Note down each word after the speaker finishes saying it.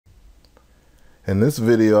In this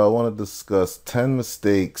video, I want to discuss 10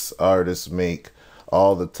 mistakes artists make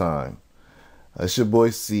all the time. It's your boy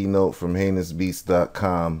C Note from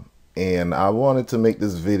HeinousBeatz.com, and I wanted to make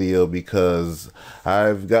this video because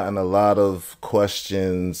I've gotten a lot of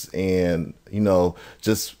questions and,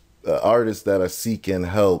 just artists that are seeking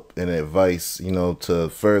help and advice, to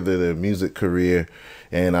further their music career.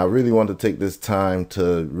 And I really want to take this time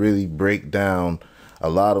to really break down a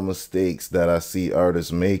lot of mistakes that I see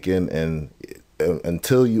artists making, and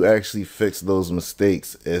until you actually fix those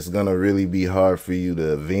mistakes, it's gonna really be hard for you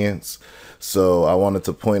to advance. So I wanted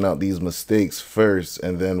to point out these mistakes first,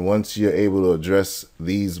 and then once you're able to address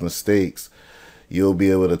these mistakes, you'll be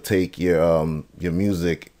able to take your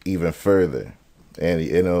music even further, and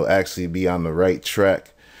it'll actually be on the right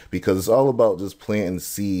track, because it's all about just planting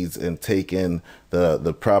seeds and taking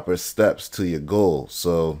the proper steps to your goal.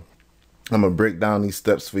 So I'm gonna break down these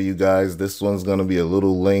steps for you guys. This one's gonna be a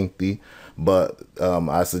little lengthy, but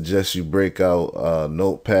I suggest you break out a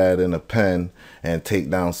notepad and a pen and take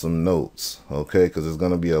down some notes, okay? Because there's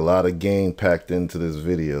gonna be a lot of game packed into this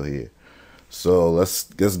video here. So let's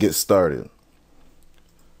get started.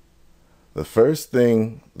 The first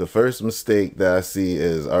mistake that I see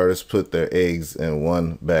is artists put their eggs in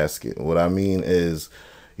one basket. What I mean is,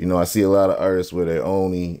 I see a lot of artists where they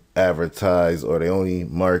only advertise or they only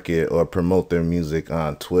market or promote their music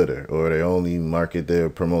on Twitter, or they only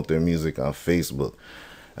promote their music on Facebook.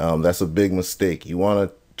 That's a big mistake. You want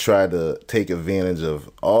to try to take advantage of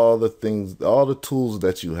all the things, all the tools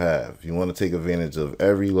that you have. You want to take advantage of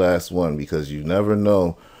every last one, because you never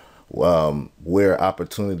know where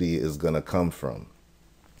opportunity is going to come from.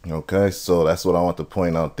 Okay, so that's what I want to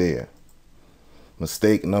point out there.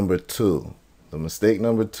 Mistake number two. The mistake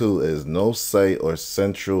number two is no site or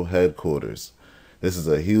central headquarters. This is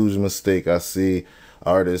a huge mistake. I see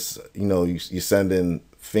artists, you send in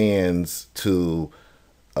fans to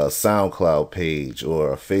a SoundCloud page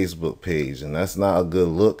or a Facebook page, and that's not a good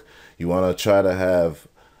look. You want to try to have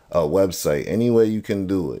a website any way you can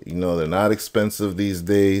do it. They're not expensive these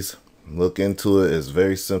days. Look into it. It's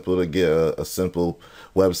very simple to get a simple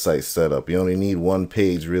website set up. You only need one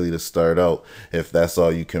page really to start out, if that's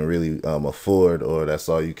all you can really afford, or that's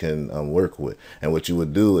all you can work with. And what you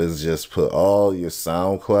would do is just put all your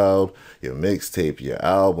SoundCloud, your mixtape, your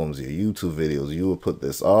albums, your YouTube videos. You would put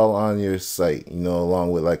this all on your site,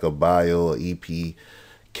 along with like a bio, a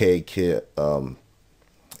EPK kit.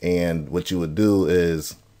 And what you would do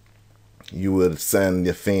is you would send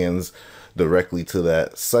your fans directly to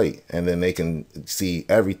that site, and then they can see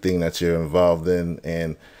everything that you're involved in,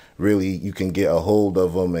 and really you can get a hold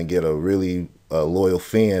of them and get a really loyal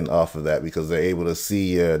fan off of that, because they're able to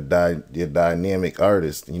see your dynamic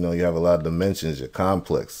artist. You have a lot of dimensions, you're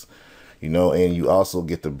complex, and you also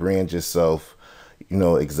get to brand yourself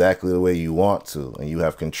exactly the way you want to, and you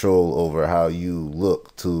have control over how you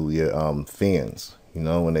look to your fans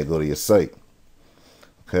when they go to your site.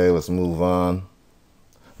 Okay, let's move on.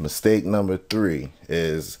 Mistake number three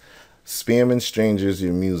is spamming strangers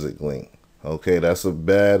your music link. Okay, that's a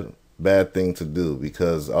bad thing to do,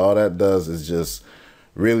 because all that does is just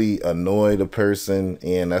really annoy the person,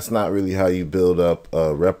 and that's not really how you build up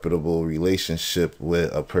a reputable relationship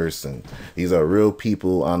with a person. These are real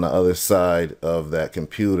people on the other side of that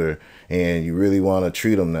computer, and you really want to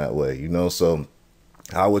treat them that way, so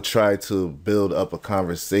I would try to build up a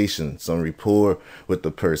conversation, some rapport with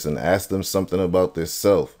the person. Ask them something about their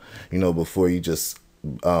self, before you just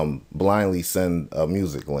blindly send a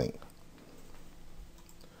music link.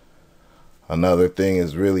 Another thing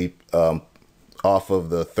is really off of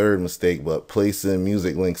the third mistake, but placing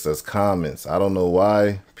music links as comments. I don't know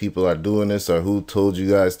why people are doing this, or who told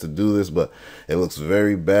you guys to do this, but it looks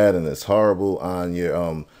very bad, and it's horrible on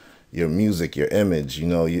your music, your image.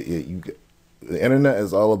 The internet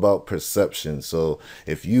is all about perception. So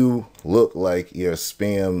if you look like you're a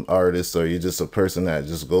spam artist, or you're just a person that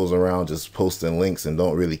just goes around just posting links and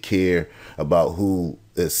don't really care about who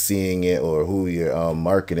is seeing it, or who you're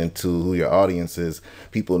marketing to, who your audience is,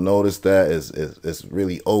 people notice that it's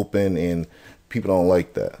really open, and people don't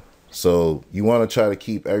like that. So you want to try to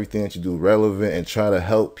keep everything that you do relevant, and try to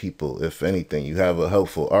help people. If anything, you have a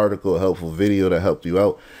helpful article, a helpful video that helped you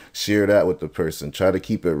out, share that with the person. Try to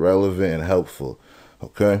keep it relevant and helpful.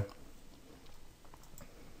 Okay.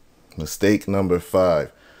 Mistake number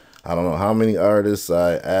five. I don't know how many artists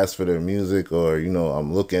I ask for their music, or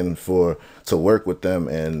I'm looking to work with them,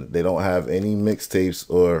 and they don't have any mixtapes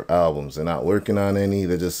or albums. They're not working on any.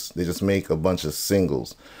 They just make a bunch of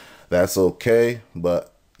singles. That's okay, but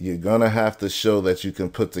you're gonna have to show that you can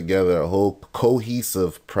put together a whole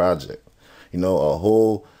cohesive project, a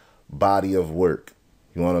whole body of work.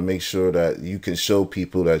 You want to make sure that you can show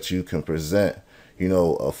people that you can present, you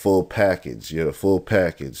know, a full package. You're the full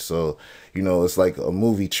package. So, you know, it's like a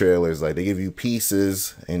movie trailers. Like they give you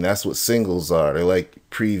pieces, and that's what singles are. They're like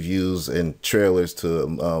previews and trailers to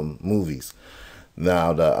movies.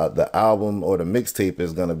 Now, the album or the mixtape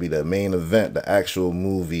is going to be the main event, the actual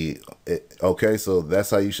movie. Okay, so that's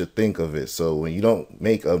how you should think of it. So when you don't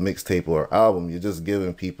make a mixtape or album, you're just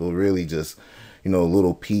giving people really just, you know,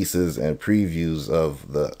 little pieces and previews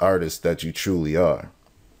of the artist that you truly are.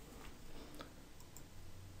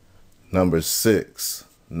 Number 6,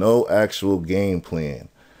 no actual game plan.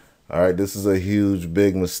 All right, this is a huge,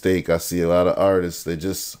 big mistake. I see a lot of artists, they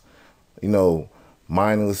just, you know,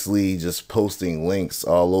 mindlessly just posting links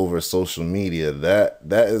all over social media. That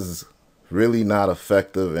is really not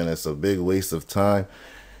effective, and it's a big waste of time.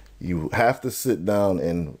 You have to sit down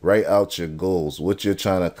and write out your goals, what you're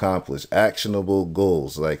trying to accomplish, actionable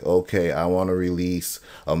goals. Like, okay, I want to release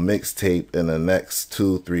a mixtape in the next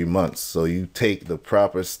 2-3 months. So you take the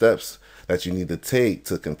proper steps that you need to take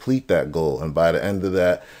to complete that goal. And by the end of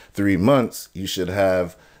that 3 months, you should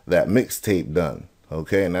have that mixtape done.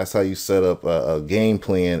 Okay, and that's how you set up a game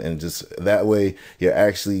plan, and just that way you're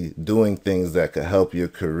actually doing things that could help your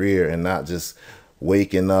career, and not just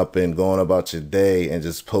waking up and going about your day and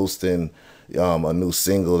just posting a new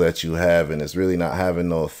single that you have, and it's really not having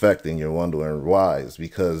no effect, and you're wondering why. It's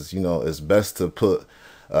because, you know, it's best to put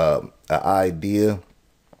an idea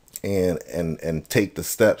and take the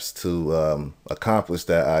steps to accomplish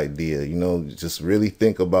that idea. You know, just really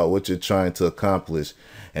think about what you're trying to accomplish,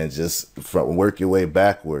 and just work your way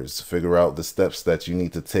backwards, figure out the steps that you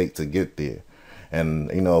need to take to get there. And,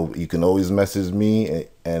 you know, you can always message me,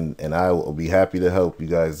 and I will be happy to help you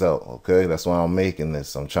guys out. Okay, that's why I'm making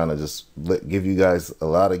this. I'm trying to just give you guys a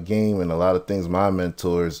lot of game and a lot of things my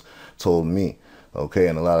mentors told me. Okay,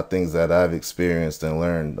 and a lot of things that I've experienced and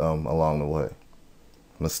learned along the way.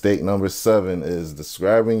 Mistake number 7 is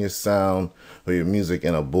describing your sound or your music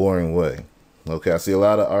in a boring way. Okay, I see a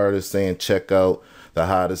lot of artists saying, check out the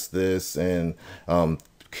hottest this, and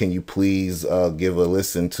can you please give a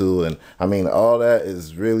listen to, and I mean, all that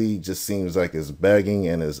is really just seems like it's begging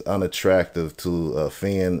and is unattractive to a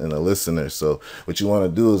fan and a listener. So what you want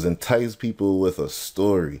to do is entice people with a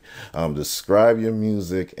story. Describe your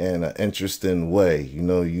music in an interesting way. You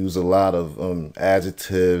know, use a lot of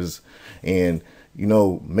adjectives, and, you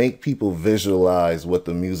know, make people visualize what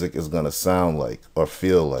the music is going to sound like or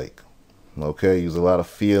feel like. Okay, use a lot of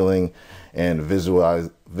feeling and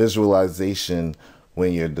visualization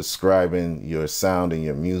when you're describing your sound and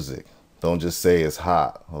your music. Don't just say it's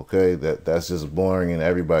hot. Okay, that's just boring, and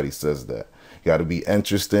everybody says that. You got to be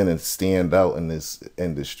interesting and stand out in this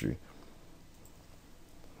industry.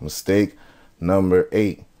 Mistake number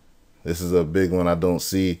 8. This is a big one. I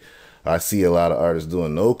see a lot of artists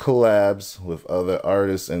doing no collabs with other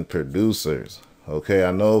artists and producers. Okay,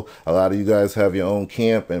 I know a lot of you guys have your own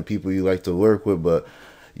camp and people you like to work with, but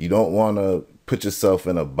you don't want to put yourself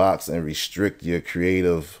in a box and restrict your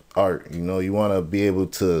creative art. You know, you want to be able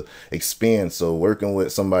to expand. So working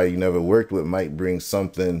with somebody you never worked with might bring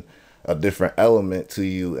something, a different element to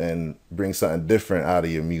you, and bring something different out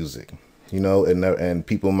of your music. You know, and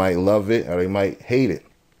people might love it or they might hate it,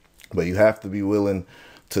 but you have to be willing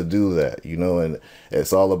to do that, you know. And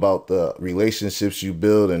it's all about the relationships you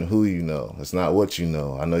build and who you know. It's not what you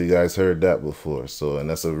know. I know you guys heard that before. So, and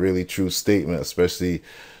that's a really true statement, especially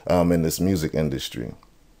in this music industry.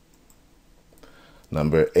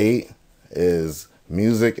 Number 8 is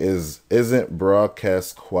music isn't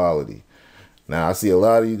broadcast quality. Now, I see a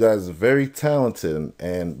lot of you guys are very talented,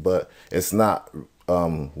 but it's not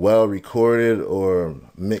well recorded or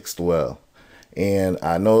mixed well. And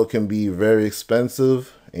I know it can be very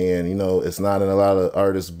expensive, and, you know, it's not in a lot of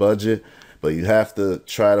artists' budget, but you have to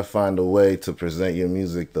try to find a way to present your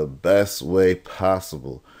music the best way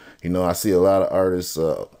possible. You know, I see a lot of artists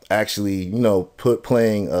actually, you know,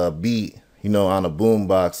 playing a beat, you know, on a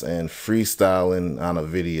boombox and freestyling on a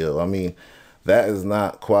video. I mean, that is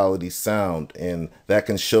not quality sound, and that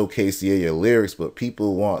can showcase your lyrics, but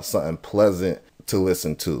people want something pleasant to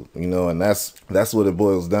listen to, you know, and that's what it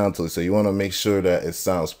boils down to. So you want to make sure that it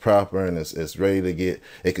sounds proper and it's ready to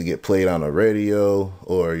it could get played on a radio,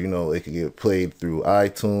 or, you know, it could get played through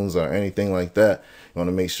iTunes or anything like that. You want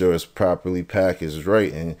to make sure it's properly packaged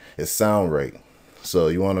right and it sound right. So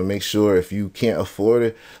you want to make sure, if you can't afford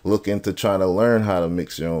it, look into trying to learn how to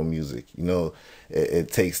mix your own music. You know,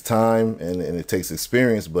 it takes time and it takes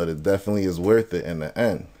experience, but it definitely is worth it in the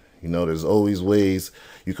end. You know, there's always ways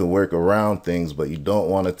you can work around things, but you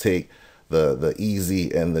don't want to take the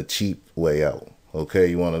easy and the cheap way out. Okay,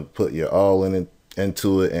 you want to put your all in it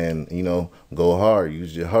into it and, you know, go hard,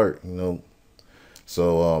 use your heart, you know.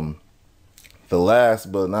 So the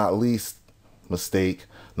last but not least mistake,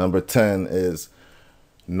 number 10, is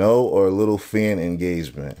no or little fan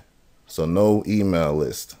engagement. So no email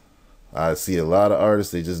list. I see a lot of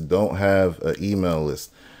artists, they just don't have an email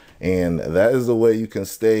list. And that is the way you can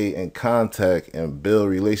stay in contact and build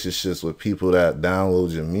relationships with people that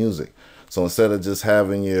download your music. So instead of just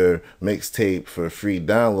having your mixtape for free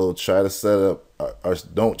download, try to set up, or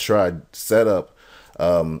don't try, set up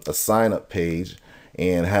a sign up page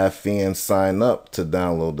and have fans sign up to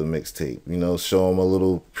download the mixtape. You know, show them a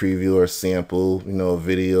little preview or sample, you know, a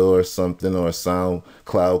video or something, or a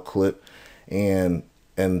SoundCloud clip, and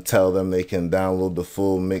tell them they can download the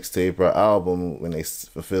full mixtape or album when they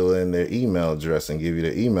fill in their email address and give you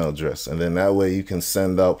their email address. And then that way you can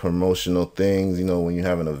send out promotional things, you know, when you're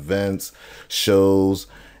having events, shows,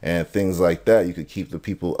 and things like that. You could keep the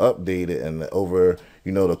people updated, and over,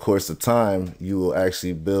 you know, the course of time, you will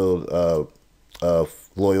actually build a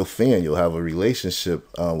loyal fan. You'll have a relationship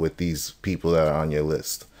with these people that are on your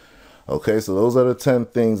list. Okay, so those are the 10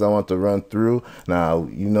 things I want to run through. Now,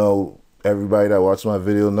 you know, everybody that watched my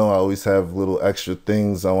video know I always have little extra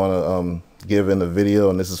things I want to give in the video,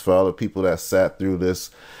 and this is for all the people that sat through this,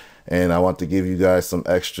 and I want to give you guys some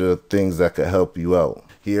extra things that could help you out.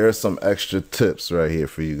 Here are some extra tips right here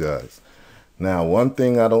for you guys. Now, one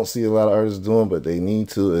thing I don't see a lot of artists doing, but they need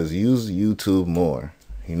to, is use YouTube more.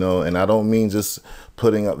 You know, and I don't mean just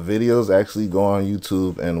putting up videos. Actually go on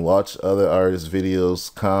YouTube and watch other artists'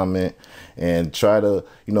 videos, comment, and try to,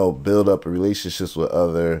 you know, build up relationships with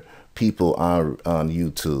other people on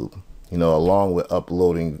YouTube, you know, along with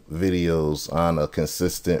uploading videos on a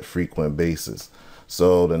consistent, frequent basis.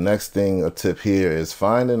 So the next thing, a tip here, is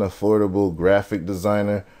find an affordable graphic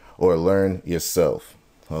designer or learn yourself.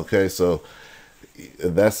 Okay, so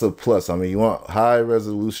that's a plus. I mean, you want high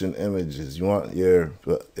resolution images. You want your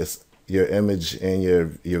image and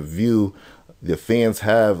your view, the fans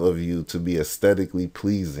have of you, to be aesthetically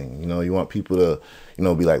pleasing. You know, you want people to, you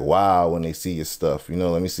know, be like, wow, when they see your stuff. You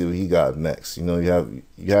know, let me see what he got next. You know,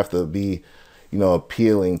 you have to be, you know,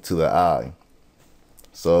 appealing to the eye.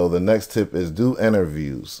 So the next tip is do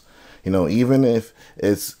interviews. You know, even if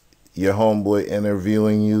it's your homeboy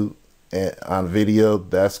interviewing you on video,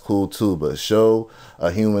 that's cool too, but show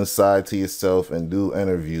a human side to yourself and do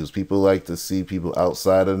interviews. People like to see people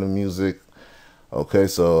outside of the music. Okay,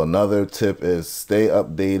 so another tip is stay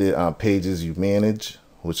updated on pages you manage,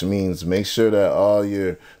 which means make sure that all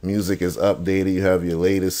your music is updated. You have your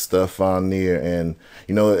latest stuff on there, and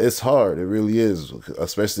you know, it's hard. It really is,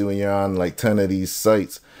 especially when you're on like 10 of these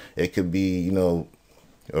sites. It could be, you know,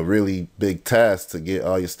 a really big task to get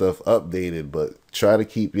all your stuff updated, but try to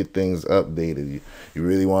keep your things updated. You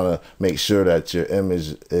really want to make sure that your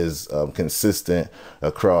image is consistent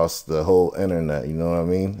across the whole internet. You know what I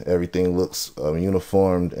mean? Everything looks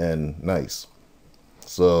uniformed and nice.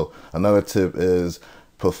 So another tip is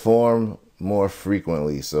perform more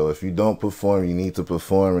frequently. So if you don't perform, you need to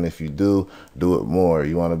perform, and if you do, do it more.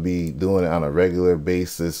 You want to be doing it on a regular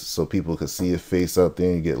basis so people can see your face out there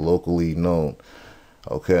and you get locally known.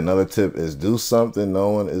 Okay, another tip is do something no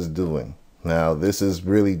one is doing. Now, this is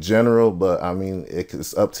really general, but I mean,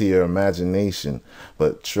 it's up to your imagination.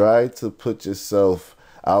 But try to put yourself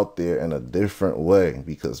out there in a different way,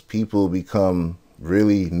 because people become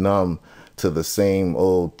really numb to the same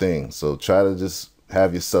old thing. So try to just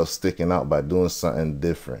have yourself sticking out by doing something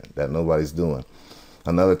different that nobody's doing.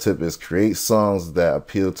 Another tip is create songs that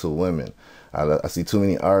appeal to women. I see too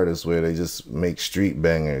many artists where they just make street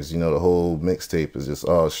bangers. You know, the whole mixtape is just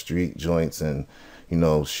all street joints and, you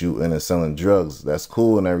know, shooting and selling drugs. That's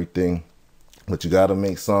cool and everything, but you got to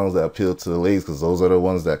make songs that appeal to the ladies, because those are the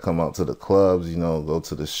ones that come out to the clubs, you know, go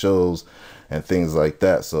to the shows and things like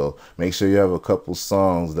that. So make sure you have a couple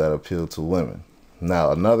songs that appeal to women.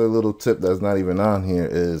 Now, another little tip that's not even on here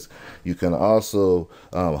is you can also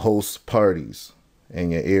host parties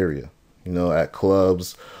in your area, you know, at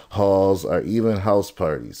clubs, halls, or even house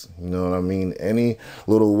parties. You know what I mean? Any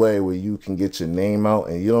little way where you can get your name out,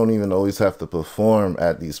 and you don't even always have to perform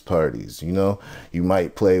at these parties. You know, you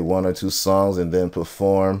might play 1 or 2 songs and then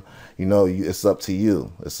perform. You know, it's up to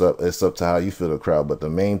you. It's up to how you feel the crowd. But the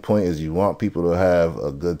main point is you want people to have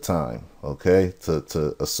a good time. Okay,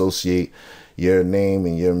 to associate your name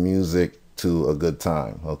and your music to a good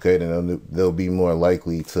time. Okay, then they'll be more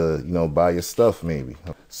likely to, you know, buy your stuff maybe.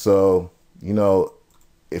 So, you know,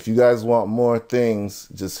 if you guys want more things,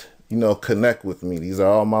 just, you know, connect with me. These are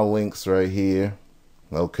all my links right here.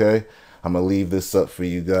 Okay, I'm gonna leave this up for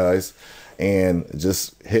you guys. and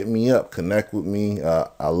just hit me up, connect with me.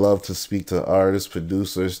 I love to speak to artists,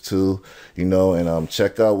 producers too, you know, and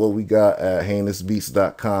check out what we got at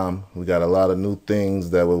HeinousBeatz.com. We got a lot of new things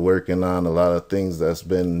that we're working on, a lot of things that's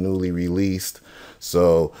been newly released.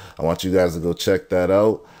 So I want you guys to go check that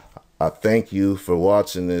out. I thank you for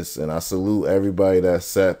watching this, and I salute everybody that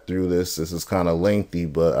sat through this. This is kind of lengthy,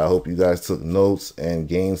 but I hope you guys took notes and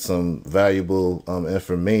gained some valuable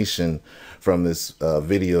information from this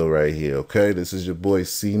video right here. Okay, this is your boy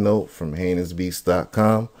C Note from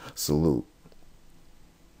HeinousBeatz.com. Salute.